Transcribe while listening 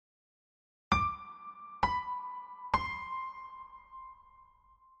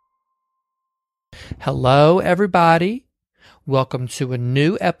Hello, everybody. Welcome to a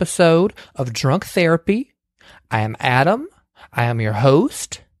new episode of Drunk Therapy. I am Adam. I am your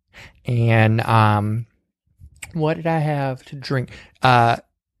host. And what did I have to drink? I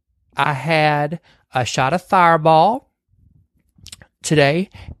had a shot of Fireball today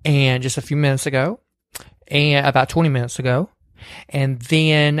and just a few minutes ago, and about 20 minutes ago. And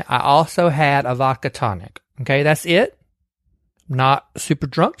then I also had a vodka tonic. Okay, that's it. Not super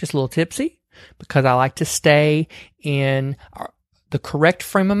drunk, just a little tipsy, because I like to stay in the correct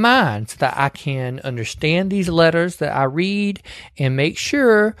frame of mind so that I can understand these letters that I read and make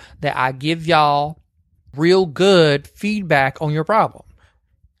sure that I give y'all real good feedback on your problem.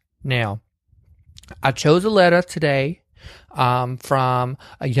 Now, I chose a letter today from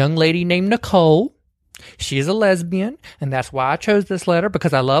a young lady named Nicole. She is a lesbian, and that's why I chose this letter,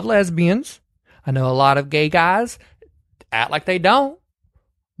 because I love lesbians. I know a lot of gay guys act like they don't.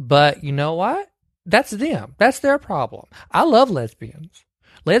 But you know what? That's them. That's their problem. I love lesbians.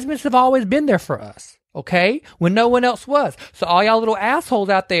 Lesbians have always been there for us, okay? When no one else was. So all y'all little assholes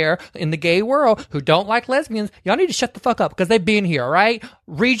out there in the gay world who don't like lesbians, y'all need to shut the fuck up because they've been here, all right?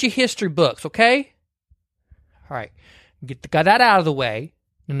 Read your history books, okay? All right. Got that out of the way.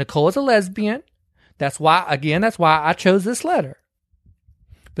 Nicole is a lesbian. That's why I chose this letter.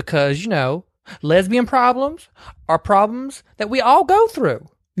 Because, lesbian problems are problems that we all go through.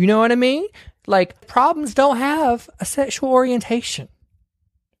 You know what I mean? Like, problems don't have a sexual orientation.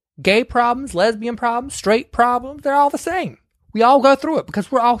 Gay problems, lesbian problems, straight problems, they're all the same. We all go through it because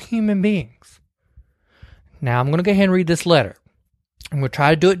we're all human beings. Now, I'm going to go ahead and read this letter. I'm going to try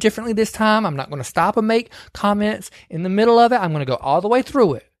to do it differently this time. I'm not going to stop and make comments in the middle of it. I'm going to go all the way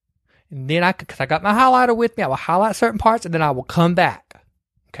through it. And then because I got my highlighter with me, I will highlight certain parts and then I will come back.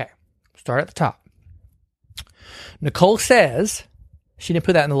 Okay, start at the top. Nicole says... She didn't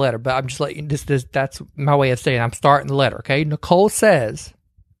put that in the letter, but I'm just letting that's my way of saying I'm starting the letter, okay? Nicole says,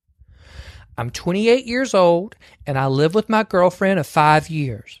 I'm 28 years old, and I live with my girlfriend of 5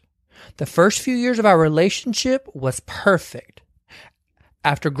 years. The first few years of our relationship was perfect.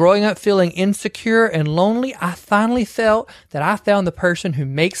 After growing up feeling insecure and lonely, I finally felt that I found the person who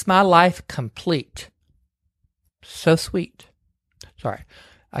makes my life complete. So sweet. Sorry,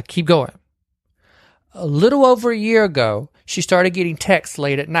 I keep going. A little over a year ago, she started getting texts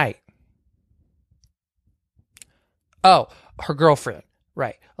late at night. Oh, her girlfriend.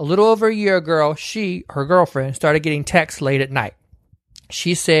 Right. A little over a year ago, her girlfriend, started getting texts late at night.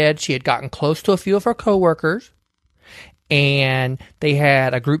 She said she had gotten close to a few of her coworkers, and they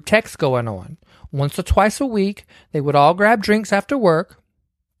had a group text going on. Once or twice a week, they would all grab drinks after work,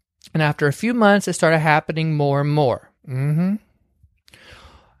 and after a few months, it started happening more and more.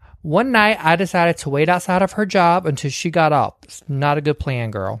 One night, I decided to wait outside of her job until she got off. It's not a good plan,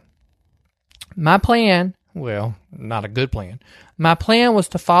 girl. My plan, well, not a good plan. My plan was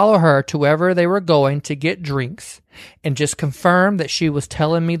to follow her to wherever they were going to get drinks and just confirm that she was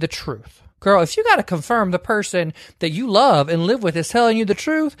telling me the truth. Girl, if you got to confirm the person that you love and live with is telling you the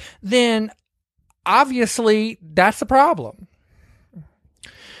truth, then obviously that's the problem.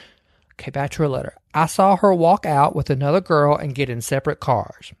 Okay, back to her letter. I saw her walk out with another girl and get in separate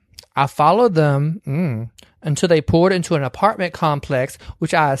cars. I followed them until they pulled into an apartment complex,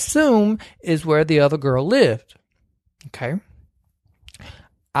 which I assume is where the other girl lived. Okay.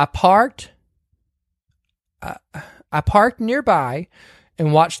 I parked nearby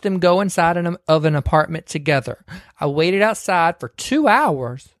and watched them go inside of an apartment together. I waited outside for 2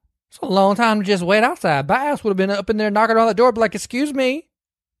 hours. It's a long time to just wait outside. My ass would have been up in there knocking on the door, be like, excuse me.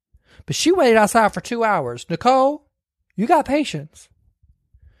 But she waited outside for 2 hours. Nicole, you got patience.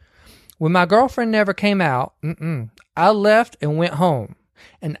 When my girlfriend never came out, I left and went home.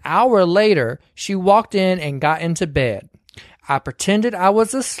 An hour later, she walked in and got into bed. I pretended I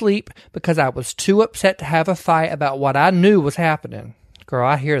was asleep because I was too upset to have a fight about what I knew was happening. Girl,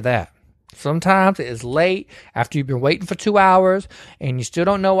 I hear that. Sometimes it is late after you've been waiting for 2 hours and you still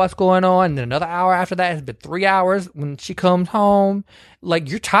don't know what's going on. And then another hour after that, it's been 3 hours when she comes home. Like,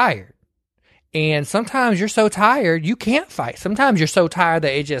 you're tired. And sometimes you're so tired, you can't fight. Sometimes you're so tired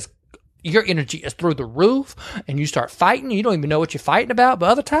that your energy is through the roof and you start fighting. You don't even know what you're fighting about. But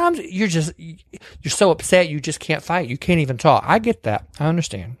other times you're so upset you just can't fight. You can't even talk. I get that. I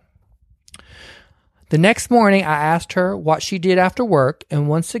understand. The next morning I asked her what she did after work. And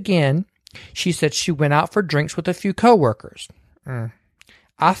once again, she said she went out for drinks with a few coworkers.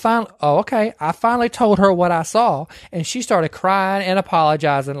 I finally told her what I saw, and she started crying and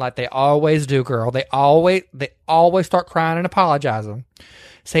apologizing like they always do, girl. They always start crying and apologizing,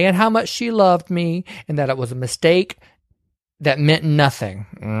 saying how much she loved me and that it was a mistake that meant nothing.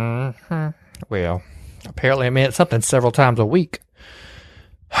 Well, apparently it meant something several times a week.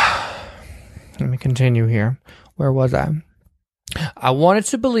 Let me continue here. Where was I? I wanted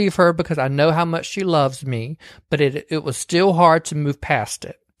to believe her because I know how much she loves me, but it was still hard to move past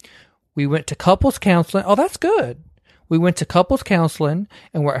it. We went to couples counseling. Oh, that's good. We went to couples counseling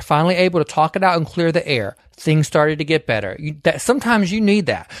and were finally able to talk it out and clear the air. Things started to get better. Sometimes you need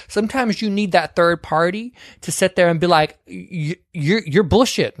that. Sometimes you need that third party to sit there and be like, you're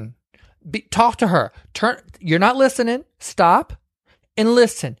bullshitting. Talk to her. You're not listening. Stop and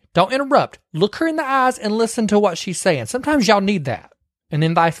listen. Don't interrupt. Look her in the eyes and listen to what she's saying. Sometimes y'all need that. And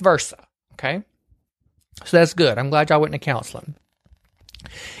then vice versa. Okay? So that's good. I'm glad y'all went to counseling.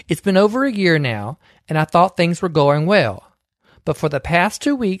 It's been over a year now, and I thought things were going well. But for the past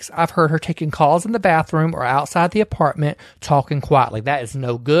 2 weeks, I've heard her taking calls in the bathroom or outside the apartment, talking quietly. That is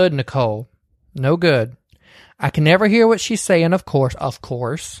no good, Nicole. No good. I can never hear what she's saying, of course.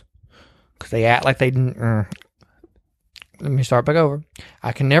 Because they act like they didn't... Let me start back over.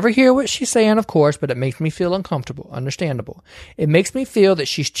 I can never hear what she's saying, of course, but it makes me feel uncomfortable. Understandable. It makes me feel that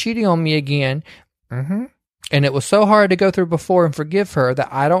she's cheating on me again. And it was so hard to go through before and forgive her that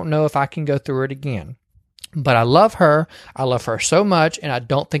I don't know if I can go through it again. But I love her. I love her so much, and I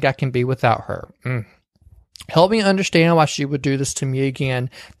don't think I can be without her. Help me understand why she would do this to me again.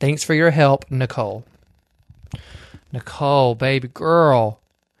 Thanks for your help, Nicole. Nicole, baby girl.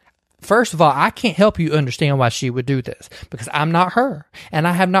 First of all, I can't help you understand why she would do this because I'm not her and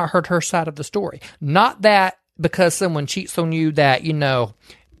I have not heard her side of the story. Not that because someone cheats on you that,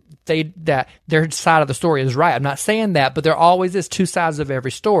 that their side of the story is right. I'm not saying that, but there always is two sides of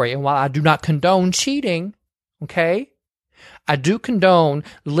every story. And while I do not condone cheating, okay, I do condone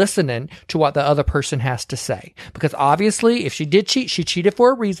listening to what the other person has to say. Because obviously, if she did cheat, she cheated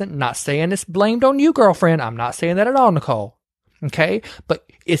for a reason. Not saying it's blamed on you, girlfriend. I'm not saying that at all, Nicole. Okay? But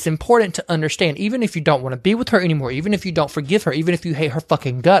it's important to understand, even if you don't want to be with her anymore, even if you don't forgive her, even if you hate her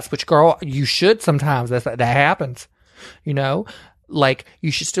fucking guts, which, girl, you should sometimes. That happens. Like,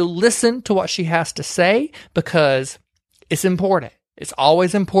 you should still listen to what she has to say because it's important. It's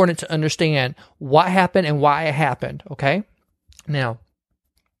always important to understand what happened and why it happened, okay? Now,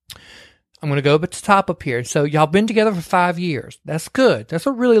 I'm going to go to the top up here. So y'all been together for 5 years. That's good. That's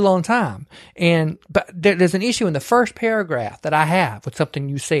a really long time. But there's an issue in the first paragraph that I have with something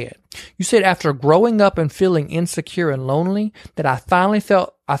you said. You said, after growing up and feeling insecure and lonely, that I finally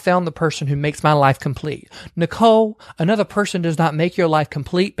felt I found the person who makes my life complete. Nicole, another person does not make your life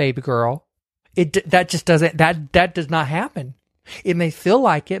complete, baby girl. That does not happen. It may feel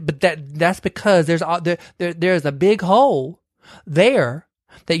like it, but that's because there's a big hole there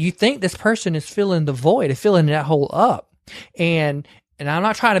that you think this person is filling the void, is filling that hole up. And I'm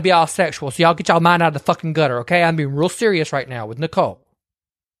not trying to be all sexual, so y'all get y'all mind out of the fucking gutter, okay? I'm being real serious right now with Nicole.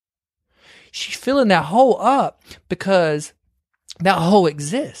 She's filling that hole up because that hole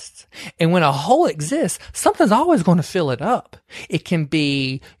exists. And when a hole exists, something's always going to fill it up. It can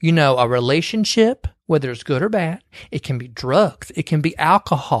be, a relationship, whether it's good or bad. It can be drugs. It can be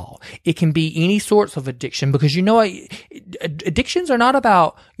alcohol. It can be any sorts of addiction because addictions are not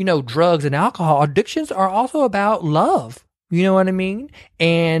about, drugs and alcohol. Addictions are also about love. You know what I mean?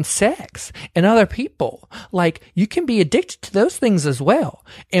 And sex and other people. Like, you can be addicted to those things as well.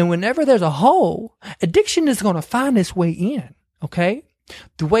 And whenever there's a hole, addiction is going to find its way in. Okay?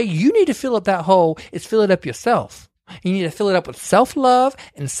 The way you need to fill up that hole is fill it up yourself. You need to fill it up with self-love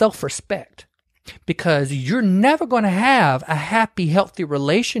and self-respect. Because you're never going to have a happy, healthy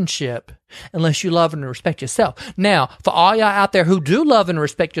relationship unless you love and respect yourself. Now, for all y'all out there who do love and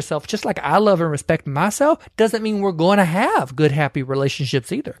respect yourself, just like I love and respect myself, doesn't mean we're going to have good, happy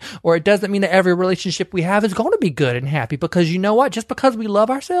relationships either. Or it doesn't mean that every relationship we have is going to be good and happy. Because you know what? Just because we love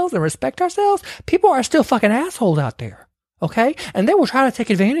ourselves and respect ourselves, people are still fucking assholes out there. Okay? And they will try to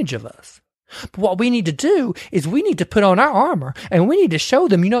take advantage of us. But what we need to do is we need to put on our armor and we need to show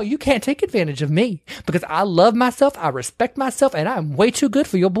them, you can't take advantage of me because I love myself, I respect myself, and I'm way too good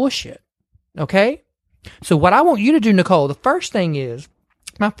for your bullshit. Okay? So what I want you to do, Nicole, the first thing is,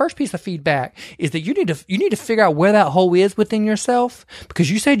 my first piece of feedback is that you need to figure out where that hole is within yourself because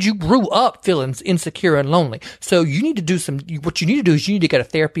you said you grew up feeling insecure and lonely. So you need to do what you need to do is you need to get a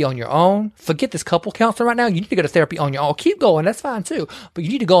therapy on your own. Forget this couple counseling right now. You need to get a therapy on your own. Keep going. That's fine too. But you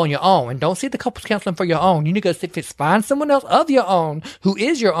need to go on your own and don't see the couples counseling for your own. You need to go find someone else of your own who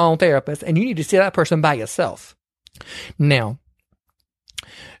is your own therapist and you need to see that person by yourself. Now,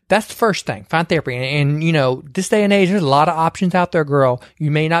 That's the first thing. Find therapy. And, you know, this day and age, there's a lot of options out there, girl. You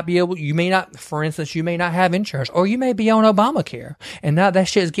may not, for instance, you may not have insurance, or you may be on Obamacare. And now that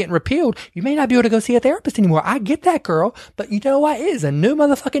shit is getting repealed, you may not be able to go see a therapist anymore. I get that, girl. But you know what? It is a new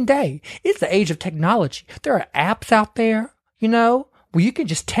motherfucking day. It's the age of technology. There are apps out there, you know, where you can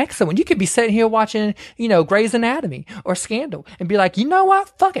just text someone. You could be sitting here watching, you know, Grey's Anatomy or Scandal and be like, you know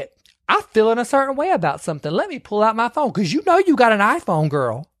what? Fuck it. I feel in a certain way about something. Let me pull out my phone. Cause you know you got an iPhone,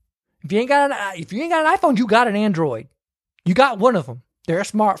 girl. If you ain't got an iPhone, you got an Android. You got one of them. They're a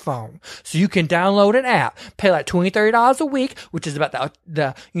smartphone. So you can download an app, pay like $20, $30 a week, which is about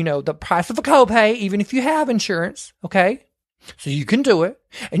the price of a copay, even if you have insurance. Okay. So you can do it,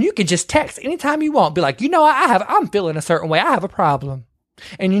 and you can just text anytime you want. Be like, you know, I'm feeling a certain way. I have a problem.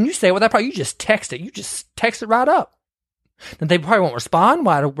 And then you say, well, that problem, you just text it. You just text it right up. Then they probably won't respond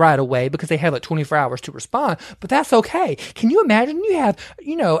right away because they have like 24 hours to respond, but that's okay. Can you imagine you have,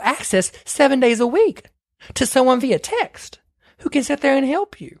 you know, access 7 days a week to someone via text who can sit there and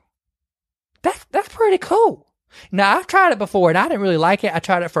help you? That's pretty cool. Now, I've tried it before and I didn't really like it. I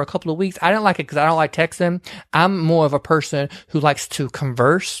tried it for a couple of weeks. I didn't like it because I don't like texting. I'm more of a person who likes to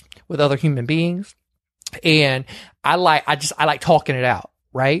converse with other human beings. And I like talking it out,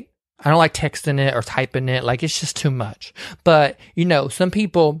 right? I don't like texting it or typing it. Like, it's just too much. But, you know, some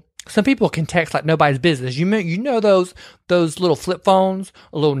people can text like nobody's business. You know those little flip phones,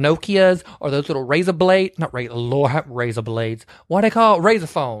 or little Nokias, or those little razor blades, razor blades. What do they call it? Razor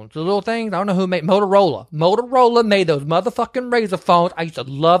phones. The little things. I don't know who made Motorola. Motorola made those motherfucking razor phones. I used to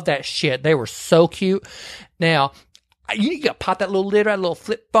love that shit. They were so cute. Now, you got to pop that little lid, that little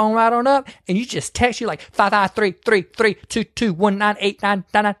flip phone right on up, and you just text you like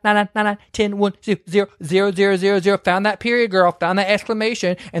 553-332-1989999910100000. Found that period, girl. Found that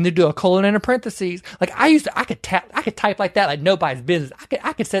exclamation, and then do a colon and a parentheses. Like I could type like that like nobody's business.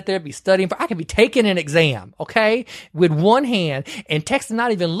 I could sit there and be studying I could be taking an exam, okay, with one hand and texting,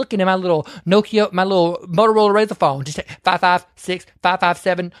 not even looking at my little Nokia, my little Motorola razor phone. Just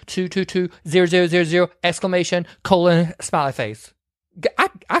 556-557-222-0000 exclamation colon smiley face.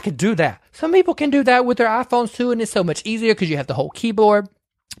 I could do that. Some people can do that with their iPhones too, and it's so much easier because you have the whole keyboard.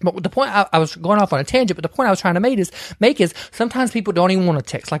 But the point I was going off on a tangent, but the point I was trying to make is sometimes people don't even want to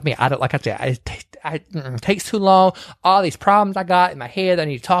text like me. I don't, like I said, it takes too long. All these problems I got in my head I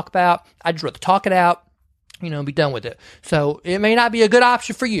need to talk about. I just rather talk it out, you know, be done with it. So it may not be a good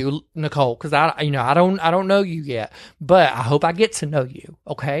option for you, Nicole, because I don't know you yet, but I hope I get to know you,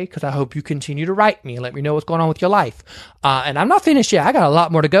 okay? Because I hope you continue to write me and let me know what's going on with your life. And I'm not finished yet. I got a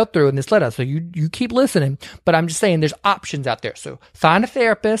lot more to go through in this letter, so you keep listening. But I'm just saying there's options out there. So find a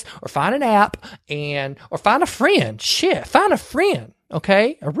therapist, or find an app, or find a friend. Shit, find a friend,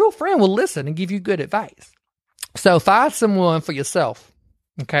 okay? A real friend will listen and give you good advice. So find someone for yourself,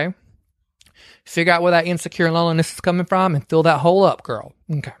 okay? Figure out where that insecure loneliness is coming from and fill that hole up, girl.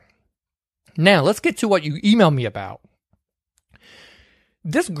 Okay. Now, let's get to what you emailed me about.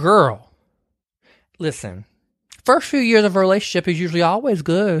 This girl, listen, first few years of a relationship is usually always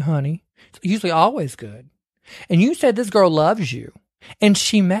good, honey. It's usually always good. And you said this girl loves you. And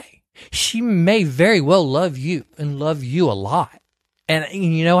she may very well love you and love you a lot. And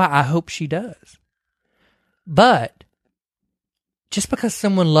you know, I hope she does. But just because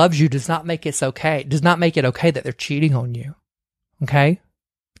someone loves you does not make it okay that they're cheating on you. Okay?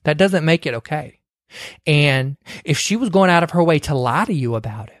 That doesn't make it okay. And if she was going out of her way to lie to you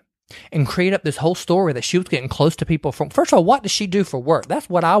about it and create up this whole story that she was getting close to people from, first of all, what does she do for work? That's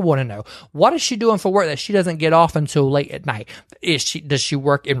what I want to know. What is she doing for work that she doesn't get off until late at night? Does she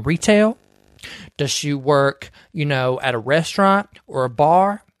work in retail? Does she work, you know, at a restaurant or a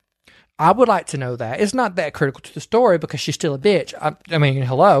bar? I would like to know that. It's not that critical to the story because she's still a bitch. I mean,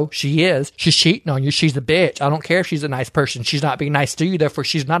 hello, she is. She's cheating on you. She's a bitch. I don't care if she's a nice person. She's not being nice to you. Therefore,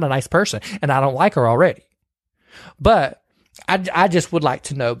 she's not a nice person. And I don't like her already. But I just would like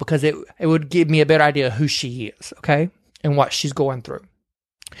to know because it would give me a better idea of who she is, okay? And what she's going through.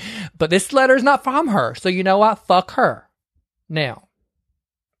 But this letter is not from her. So you know what? Fuck her. Now,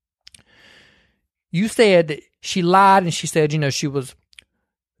 you said that she lied and she said, you know, she was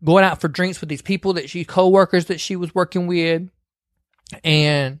going out for drinks with these people co-workers that she was working with.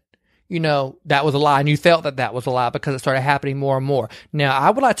 And, you know, that was a lie. And you felt that was a lie because it started happening more and more. Now, I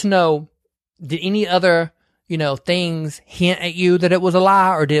would like to know, did any other, you know, things hint at you that it was a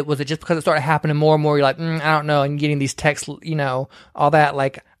lie? Or was it just because it started happening more and more? You're like, I don't know. And getting these texts, you know, all that.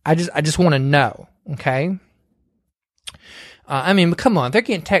 Like, I just want to know. Okay. I mean, come on. They're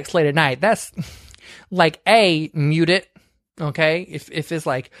getting texts late at night. That's like, mute it. Okay, if it's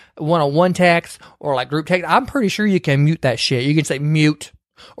like one-on-one text or like group text, I'm pretty sure you can mute that shit. You can say mute,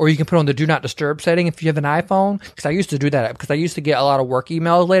 Or you can put on the do not disturb setting if you have an iPhone. Because I used to do that. Because I used to get a lot of work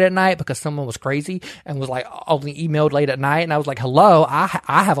emails late at night because someone was crazy and was like only emailed late at night. And I was like, hello, I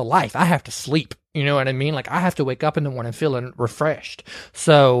have a life. I have to sleep. You know what I mean? Like I have to wake up in the morning feeling refreshed.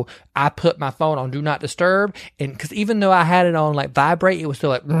 So I put my phone on do not disturb. And because even though I had it on like vibrate, it was still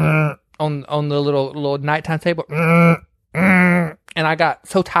like on the little nighttime table. And I got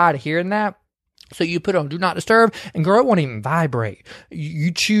so tired of hearing that. So you put it on do not disturb, and girl, it won't even vibrate. You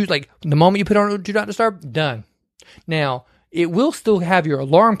choose, like, the moment you put it on do not disturb, done. Now, it will still have your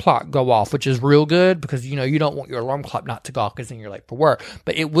alarm clock go off, which is real good because, you know, you don't want your alarm clock not to go off because then you're late for work.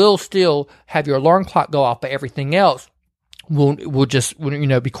 But it will still have your alarm clock go off, but everything else will just, you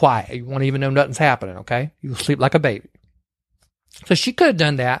know, be quiet. You won't even know nothing's happening, okay? You'll sleep like a baby. So she could have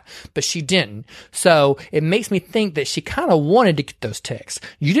done that, but she didn't. So it makes me think that she kind of wanted to get those texts.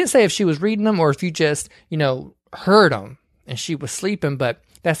 You didn't say if she was reading them or if you just, you know, heard them and she was sleeping, but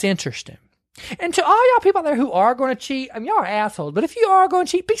that's interesting. And to all y'all people out there who are going to cheat, I mean, y'all are assholes, but if you are going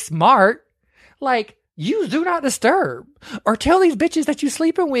to cheat, be smart. Like, use do not disturb. Or tell these bitches that you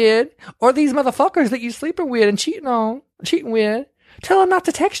sleeping with, or these motherfuckers that you sleeping with and cheating with, tell them not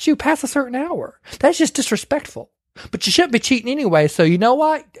to text you past a certain hour. That's just disrespectful. But you shouldn't be cheating anyway, so you know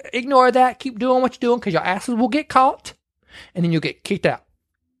what? Ignore that. Keep doing what you're doing because your asses will get caught, and then you'll get kicked out.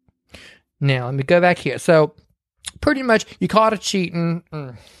 Now, let me go back here. So, pretty much, you caught her cheating.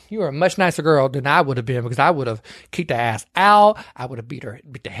 You were a much nicer girl than I would have been because I would have kicked her ass out. I would have beat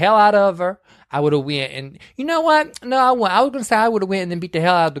the hell out of her. I would have went and, you know what? No, I was going to say I would have went and then beat the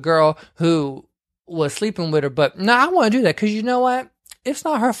hell out of the girl who was sleeping with her, but no, I want to do that because you know what? It's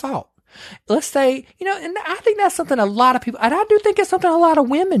not her fault. Let's say, you know, and I think that's something a lot of people, and I do think it's something a lot of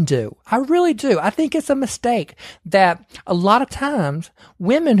women do. I really do. I think it's a mistake that a lot of times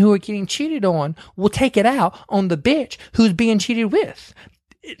women who are getting cheated on will take it out on the bitch who's being cheated with.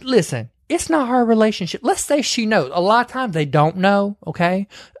 Listen, it's not her relationship. Let's say she knows. A lot of times they don't know, okay?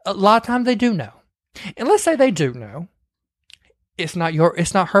 A lot of times they do know. And let's say they do know. It's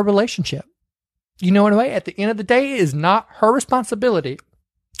not her relationship. You know what I mean? At the end of the day, it is not her responsibility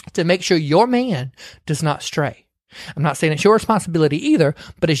to make sure your man does not stray. I'm not saying it's your responsibility either,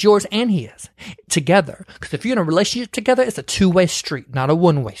 but it's yours and his together. Because if you're in a relationship together, it's a two-way street, not a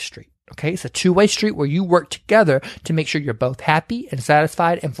one-way street. Okay? It's a two-way street where you work together to make sure you're both happy and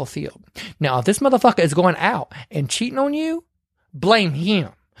satisfied and fulfilled. Now, if this motherfucker is going out and cheating on you, blame him.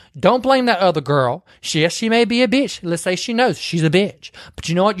 Don't blame that other girl. Yes, she may be a bitch. Let's say she knows she's a bitch. But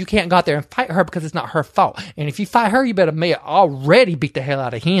you know what? You can't go out there and fight her because it's not her fault. And if you fight her, you better may already beat the hell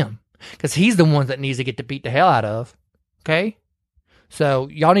out of him. Because he's the one that needs to get to beat the hell out of. Okay? So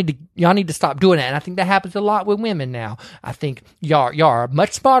y'all need to stop doing that. And I think that happens a lot with women now. I think y'all are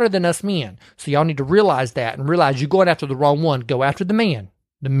much smarter than us men. So y'all need to realize that and realize you're going after the wrong one. Go after the man.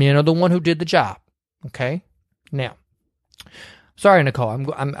 The men are the one who did the job. Okay? Now. Sorry,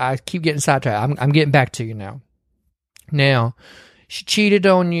 Nicole. I keep getting sidetracked. I'm getting back to you now. Now, she cheated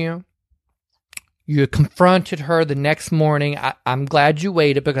on you. You confronted her the next morning. I'm glad you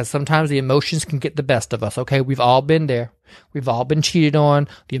waited because sometimes the emotions can get the best of us, okay? We've all been there. We've all been cheated on.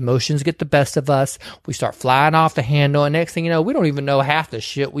 The emotions get the best of us. We start flying off the handle, and next thing you know, we don't even know half the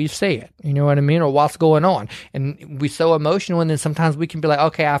shit we've said. You know what I mean? Or what's going on. And we're so emotional, and then sometimes we can be like,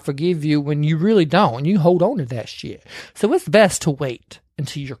 okay, I forgive you, when you really don't, and you hold on to that shit. So it's best to wait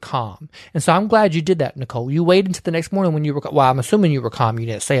until you're calm. And so I'm glad you did that, Nicole. You waited until the next morning when you were, well, I'm assuming you were calm. You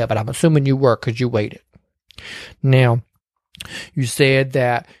didn't say it, but I'm assuming you were because you waited. Now, you said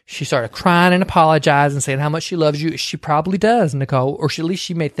that she started crying and apologizing, saying how much she loves you. She probably does, Nicole, or at least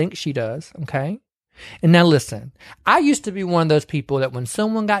she may think she does, okay? And now listen, I used to be one of those people that when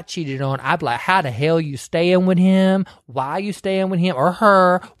someone got cheated on, I'd be like, how the hell you staying with him? Why you staying with him or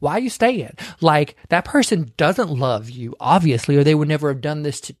her? Why you staying? Like, that person doesn't love you, obviously, or they would never have done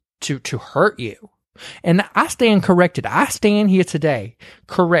this to hurt you. And I stand corrected. I stand here today,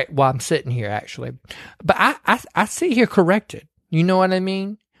 correct, while I'm sitting here, actually. But I sit here corrected. You know what I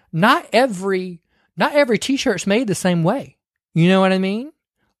mean? Not every t-shirt's made the same way. You know what I mean?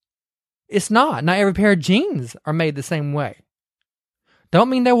 It's not. Not every pair of jeans are made the same way. Don't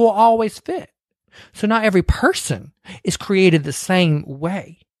mean they will always fit. So not every person is created the same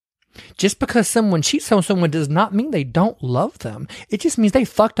way. Just because someone cheats on someone does not mean they don't love them. It just means they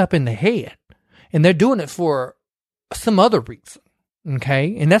fucked up in the head. And they're doing it for some other reason.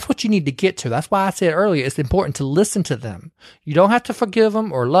 Okay. And that's what you need to get to. That's why I said earlier, it's important to listen to them. You don't have to forgive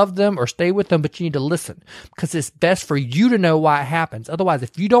them or love them or stay with them, but you need to listen because it's best for you to know why it happens. Otherwise,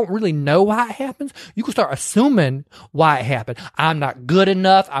 if you don't really know why it happens, you can start assuming why it happened. I'm not good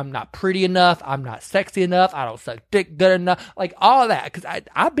enough. I'm not pretty enough. I'm not sexy enough. I don't suck dick good enough. Like all of that. Cause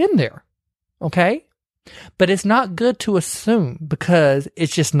I've been there. Okay. But it's not good to assume because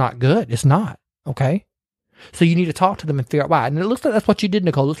it's just not good. It's not. Okay. So you need to talk to them and figure out why. And it looks like that's what you did,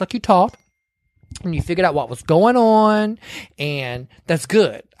 Nicole. It looks like you talked and you figured out what was going on, and that's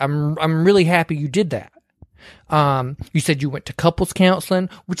good. I'm really happy you did that. You said you went to couples counseling,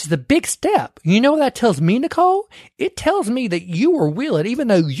 which is a big step. You know what that tells me, Nicole? It tells me that you were willing, even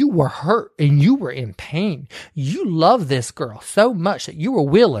though you were hurt and you were in pain. You love this girl so much that you were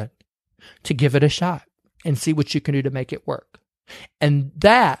willing to give it a shot and see what you can do to make it work. And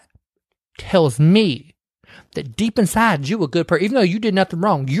that tells me that deep inside you a good person. Even though you did nothing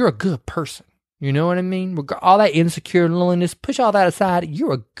wrong, you're a good person. You know what I mean? All that insecure and loneliness, push all that aside.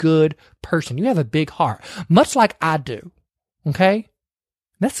 You're a good person. You have a big heart, much like I do. Okay?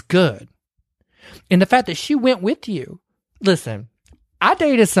 That's good. And the fact that she went with you. Listen, I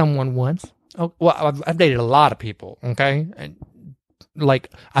dated someone once. Oh, well, I've dated a lot of people. Okay? And like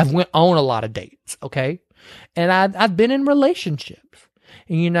I've went on a lot of dates. Okay? And I've been in relationships.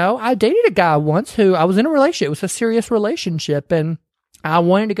 And, you know, I dated a guy once who I was in a relationship. It was a serious relationship. And I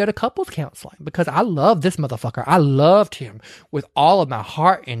wanted to go to couples counseling because I love this motherfucker. I loved him with all of my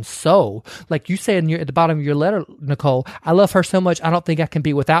heart and soul. Like you said at the bottom of your letter, Nicole, I love her so much. I don't think I can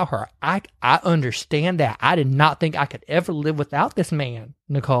be without her. I understand that. I did not think I could ever live without this man,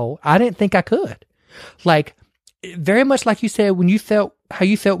 Nicole. I didn't think I could. Like very much like you said when you felt how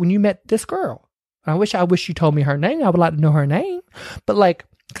you felt when you met this girl. I wish you told me her name. I would like to know her name. But like,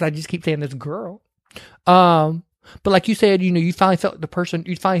 cause I just keep saying this girl. But like you said, you know, you finally felt the person,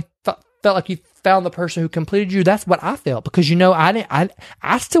 you finally felt like you found the person who completed you. That's what I felt because, you know,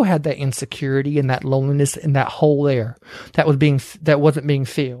 I still had that insecurity and that loneliness and that hole there that wasn't being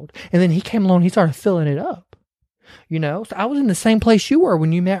filled. And then he came along, he started filling it up, you know? So I was in the same place you were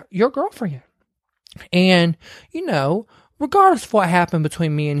when you met your girlfriend. And, you know, regardless of what happened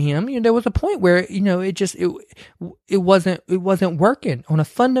between me and him, you know, there was a point where, you know, it wasn't working on a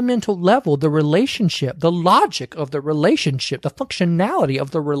fundamental level. The relationship, the logic of the relationship, the functionality of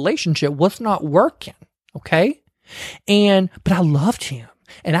the relationship was not working. Okay. But I loved him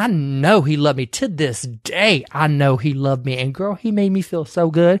and I know he loved me to this day. I know he loved me, and girl, he made me feel so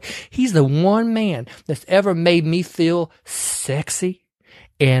good. He's the one man that's ever made me feel sexy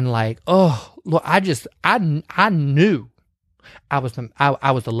and like, oh, look, I knew I was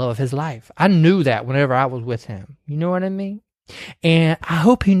the love of his life. I knew that whenever I was with him. You know what I mean? And I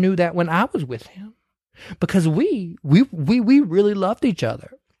hope he knew that when I was with him, because we really loved each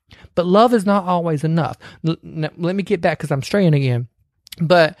other. But love is not always enough. Let me get back because I'm straying again.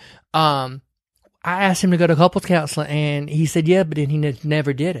 But I asked him to go to couples counseling, and he said, yeah, but then he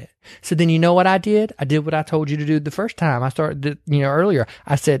never did it. So then you know what I did? I did what I told you to do the first time. I started, you know, earlier.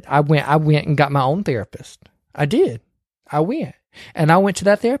 I said I went and got my own therapist. I did. I went. And I went to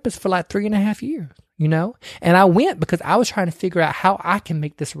that therapist for like 3.5 years, you know? And I went because I was trying to figure out how I can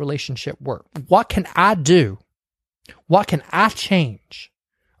make this relationship work. What can I do? What can I change?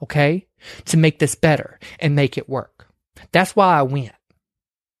 Okay? To make this better and make it work. That's why I went.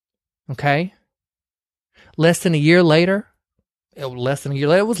 Okay? Less than a year later, it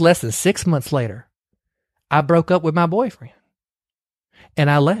was less than 6 months later, I broke up with my boyfriend. And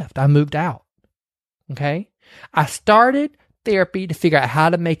I left. I moved out. Okay? I started therapy to figure out how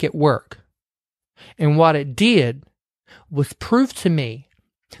to make it work. And what it did was prove to me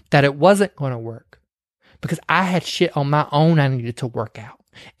that it wasn't going to work because I had shit on my own I needed to work out.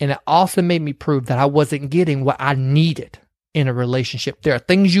 And it also made me prove that I wasn't getting what I needed in a relationship. There are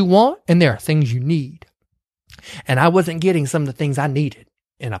things you want and there are things you need. And I wasn't getting some of the things I needed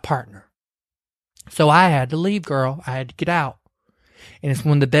in a partner. So I had to leave, girl. I had to get out. And it's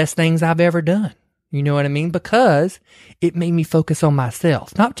one of the best things I've ever done. You know what I mean? Because it made me focus on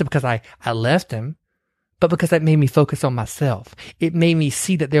myself. Not just because I left him, but because it made me focus on myself. It made me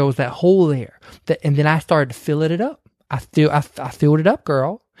see that there was that hole there. And then I started to fill it up. I filled it up,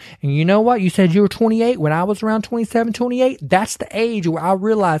 girl. And you know what? You said you were 28. When I was around 27, 28, that's the age where I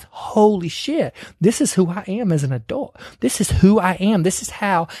realized, holy shit, this is who I am as an adult. This is who I am. This is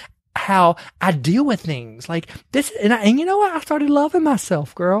how I deal with things like this. And you know what? I started loving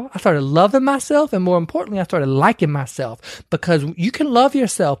myself, girl. I started loving myself. And more importantly, I started liking myself, because you can love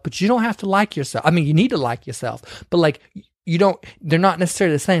yourself, but you don't have to like yourself. I mean, you need to like yourself, but like they're not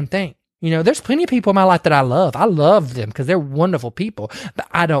necessarily the same thing. There's plenty of people in my life that I love. I love them because they're wonderful people, but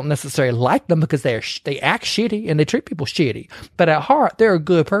I don't necessarily like them because they act shitty and they treat people shitty. But at heart, they're a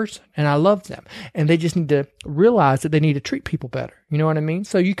good person and I love them. And they just need to realize that they need to treat people better. You know what I mean?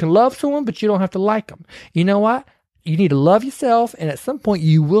 So you can love someone, but you don't have to like them. You know what? You need to love yourself, and at some point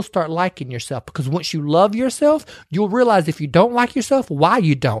you will start liking yourself, because once you love yourself, you'll realize if you don't like yourself, why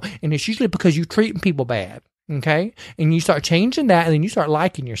you don't. And it's usually because you're treating people bad. Okay. And you start changing that, and then you start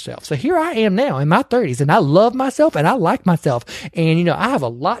liking yourself. So here I am now in my 30s, and I love myself and I like myself. And, I have a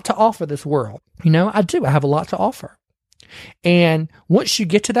lot to offer this world. I do. I have a lot to offer. And once you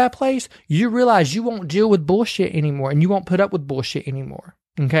get to that place, you realize you won't deal with bullshit anymore, and you won't put up with bullshit anymore.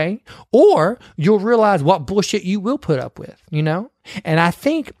 Okay. Or you'll realize what bullshit you will put up with, And I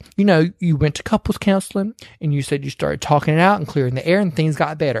think, you went to couples counseling and you said you started talking it out and clearing the air and things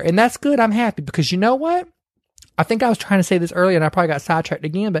got better. And that's good. I'm happy because you know what? I think I was trying to say this earlier and I probably got sidetracked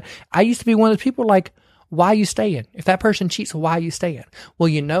again, but I used to be one of those people like, why are you staying? If that person cheats, why are you staying? Well,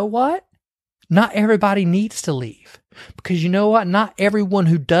 you know what? Not everybody needs to leave, because you know what? Not everyone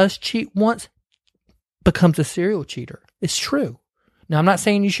who does cheat once becomes a serial cheater. It's true. Now, I'm not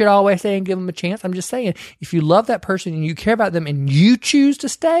saying you should always stay and give them a chance. I'm just saying, if you love that person and you care about them and you choose to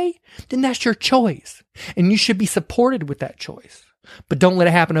stay, then that's your choice. And you should be supported with that choice. But don't let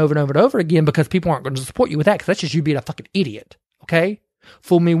it happen over and over and over again, because people aren't going to support you with that, because that's just you being a fucking idiot. Okay?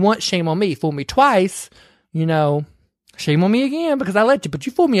 Fool me once, shame on me. Fool me twice, shame on me again because I let you. But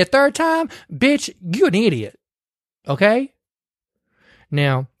you fool me a third time, bitch, you an idiot. Okay?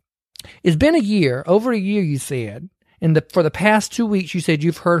 Now, it's been a year, over a year, you said. For the past 2 weeks, you said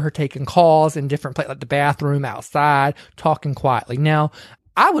you've heard her taking calls in different places, like the bathroom, outside, talking quietly. Now,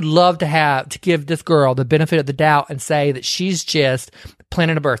 I would love to give this girl the benefit of the doubt and say that she's just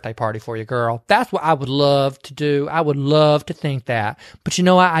planning a birthday party for you, girl. That's what I would love to do. I would love to think that. But you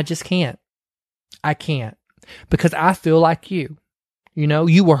know what? I just can't. I can't. Because I feel like you.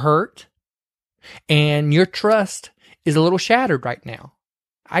 You were hurt. And your trust is a little shattered right now.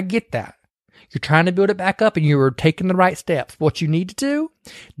 I get that. You're trying to build it back up and you were taking the right steps. What you need to do,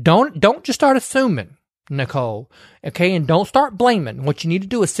 don't just start assuming, Nicole. Okay? And don't start blaming. What you need to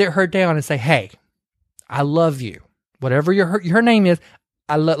do is sit her down and say, hey, I love you. Whatever her name is,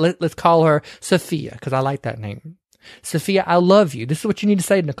 let's call her Sophia, because I like that name. Sophia, I love you. This is what you need to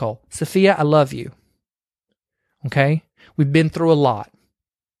say, Nicole. Sophia, I love you. Okay? We've been through a lot.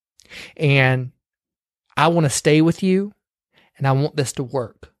 And I want to stay with you, and I want this to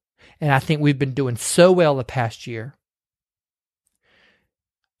work. And I think we've been doing so well the past year.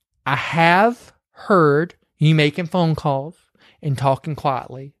 I have heard you making phone calls and talking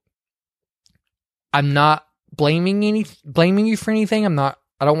quietly. I'm not blaming you for anything. I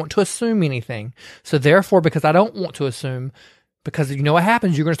don't want to assume anything. So therefore, because I don't want to assume, because you know what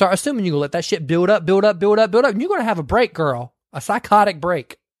happens, you're going to start assuming, you're going to let that shit build up, and you're going to have a break, girl. A psychotic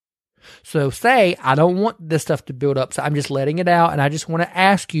break. So say, I don't want this stuff to build up, so I'm just letting it out, and I just want to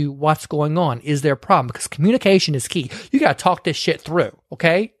ask you what's going on. Is there a problem? Because communication is key. You got to talk this shit through,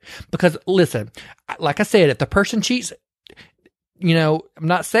 okay? Because listen, like I said, if the person cheats, I'm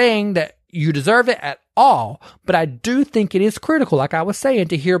not saying that you deserve it at all, but I do think it is critical, like I was saying,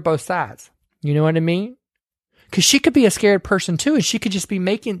 to hear both sides. You know what I mean? Because she could be a scared person too, and she could just be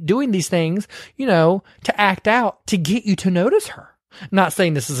doing these things, to act out to get you to notice her. Not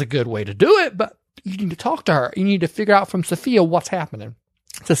saying this is a good way to do it, but you need to talk to her. You need to figure out from Sophia what's happening.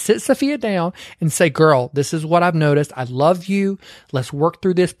 So sit Sophia down and say, girl, this is what I've noticed. I love you. Let's work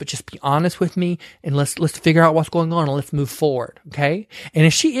through this, but just be honest with me, and let's figure out what's going on, and let's move forward. Okay. And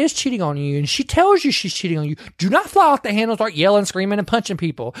if she is cheating on you and she tells you she's cheating on you, do not fly off the handle, start yelling, screaming, and punching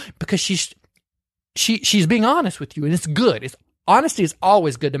people, because she's being honest with you, and it's good. Honesty is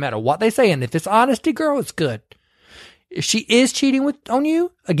always good no matter what they say. And if it's honesty, girl, it's good. If she is cheating on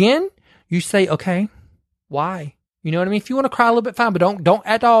you, again, you say, okay, why? You know what I mean? If you want to cry a little bit, fine, but don't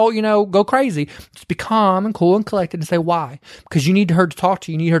at all, go crazy. Just be calm and cool and collected and say why. Because you need her to talk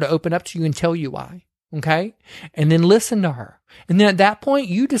to you. You need her to open up to you and tell you why. Okay? And then listen to her. And then at that point,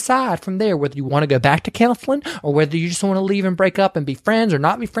 you decide from there whether you want to go back to counseling or whether you just want to leave and break up and be friends or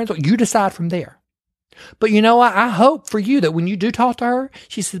not be friends. You decide from there. But you know what? I hope for you that when you do talk to her,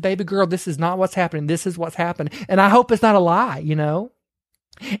 she says, baby girl, this is not what's happening. This is what's happening. And I hope it's not a lie, And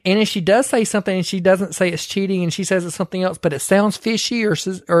if she does say something and she doesn't say it's cheating and she says it's something else, but it sounds fishy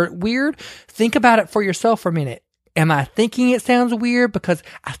or weird, think about it for yourself for a minute. Am I thinking it sounds weird because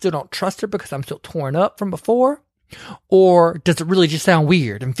I still don't trust her because I'm still torn up from before? Or does it really just sound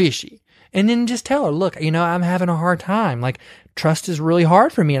weird and fishy? And then just tell her, look, I'm having a hard time. Like, trust is really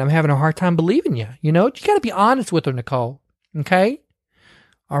hard for me and I'm having a hard time believing you. You got to be honest with her, Nicole. Okay?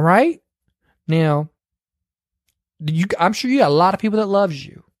 All right? Now, I'm sure you got a lot of people that loves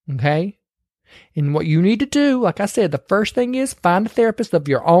you, okay? And what you need to do, like I said, the first thing is find a therapist of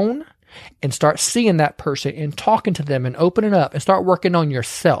your own and start seeing that person and talking to them and opening up and start working on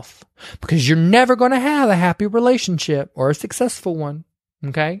yourself, because you're never going to have a happy relationship or a successful one,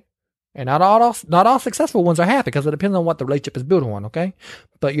 okay? And not all successful ones are happy, because it depends on what the relationship is built on, okay?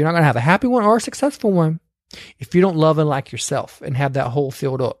 But you're not going to have a happy one or a successful one if you don't love and like yourself and have that hole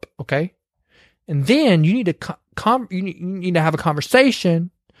filled up, okay? And then you need to you need to have a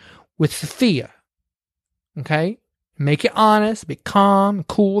conversation with Sophia, okay? Make it honest, be calm,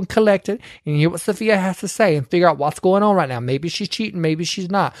 cool, and collected, and hear what Sophia has to say and figure out what's going on right now. Maybe she's cheating, maybe she's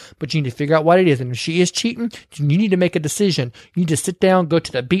not, but you need to figure out what it is. And if she is cheating, you need to make a decision. You need to sit down, go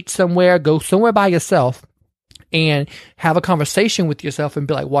to the beach somewhere, go somewhere by yourself, and have a conversation with yourself and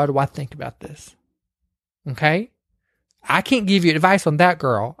be like, what do I think about this? Okay? I can't give you advice on that,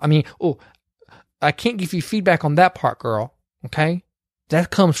 girl. I can't give you feedback on that part, girl. Okay?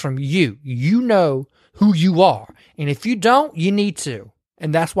 That comes from you. You know who you are. And if you don't, you need to.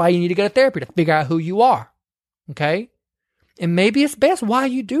 And that's why you need to go to therapy, to figure out who you are. Okay? And maybe it's best while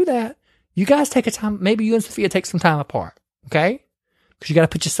you do that, you guys take a time, maybe you and Sophia take some time apart. Okay? Because you got to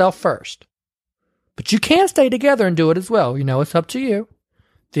put yourself first. But you can stay together and do it as well. You know, it's up to you.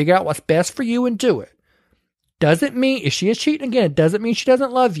 Figure out what's best for you and do it. Doesn't mean, if she is cheating again, it doesn't mean she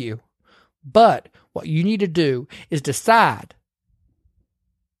doesn't love you. But what you need to do is decide,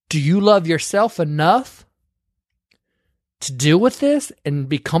 do you love yourself enough to deal with this and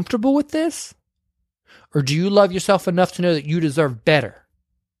be comfortable with this? Or do you love yourself enough to know that you deserve better?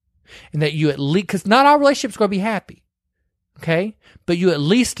 And that you at least, because not all relationships are going to be happy, okay? But you at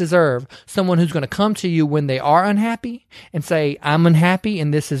least deserve someone who's going to come to you when they are unhappy and say, I'm unhappy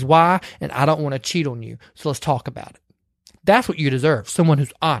and this is why, and I don't want to cheat on you, so let's talk about it. That's what you deserve, someone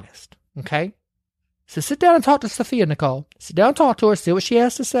who's honest, okay? So sit down and talk to Sophia, Nicole. Sit down and talk to her, see what she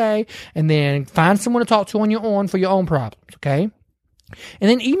has to say, and then find someone to talk to on your own for your own problems, okay? And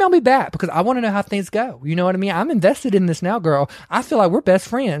then email me back, because I want to know how things go. You know what I mean? I'm invested in this now, girl. I feel like we're best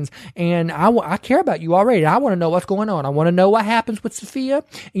friends, and I care about you already. I want to know what's going on. I want to know what happens with Sophia.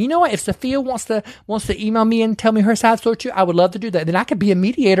 And you know what? If Sophia wants to email me and tell me her side story too, I would love to do that. Then I could be a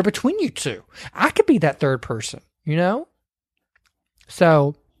mediator between you two. I could be that third person, you know?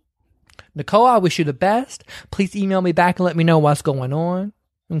 So, Nicole, I wish you the best. Please email me back and let me know what's going on.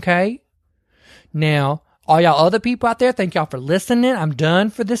 Okay? Now, all y'all other people out there, thank y'all for listening. I'm done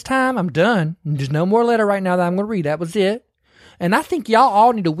for this time. I'm done. There's no more letter right now that I'm going to read. That was it. And I think y'all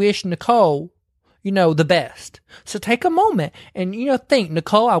all need to wish Nicole, the best. So take a moment and, think,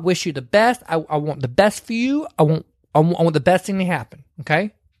 Nicole, I wish you the best. I want the best for you. I want the best thing to happen.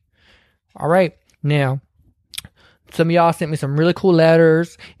 Okay? All right. Now, some of y'all sent me some really cool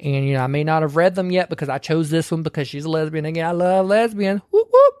letters, and, I may not have read them yet because I chose this one because she's a lesbian. Again, I love lesbians. Whoop,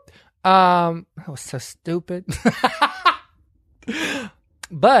 whoop. That was so stupid.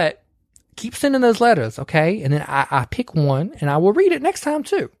 But keep sending those letters, okay? And then I pick one, and I will read it next time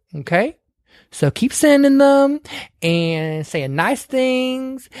too, okay? So keep sending them and saying nice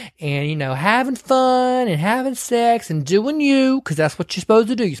things and, having fun and having sex and doing you, because that's what you're supposed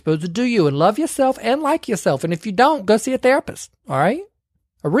to do. You're supposed to do you and love yourself and like yourself. And if you don't, go see a therapist, all right?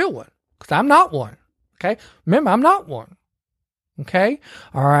 A real one, because I'm not one, okay? Remember, I'm not one, okay?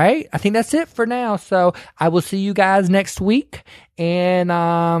 All right? I think that's it for now. So I will see you guys next week. And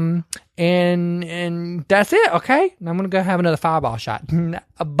that's it, okay? I'm going to go have another fireball shot.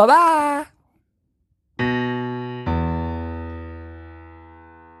 Bye-bye.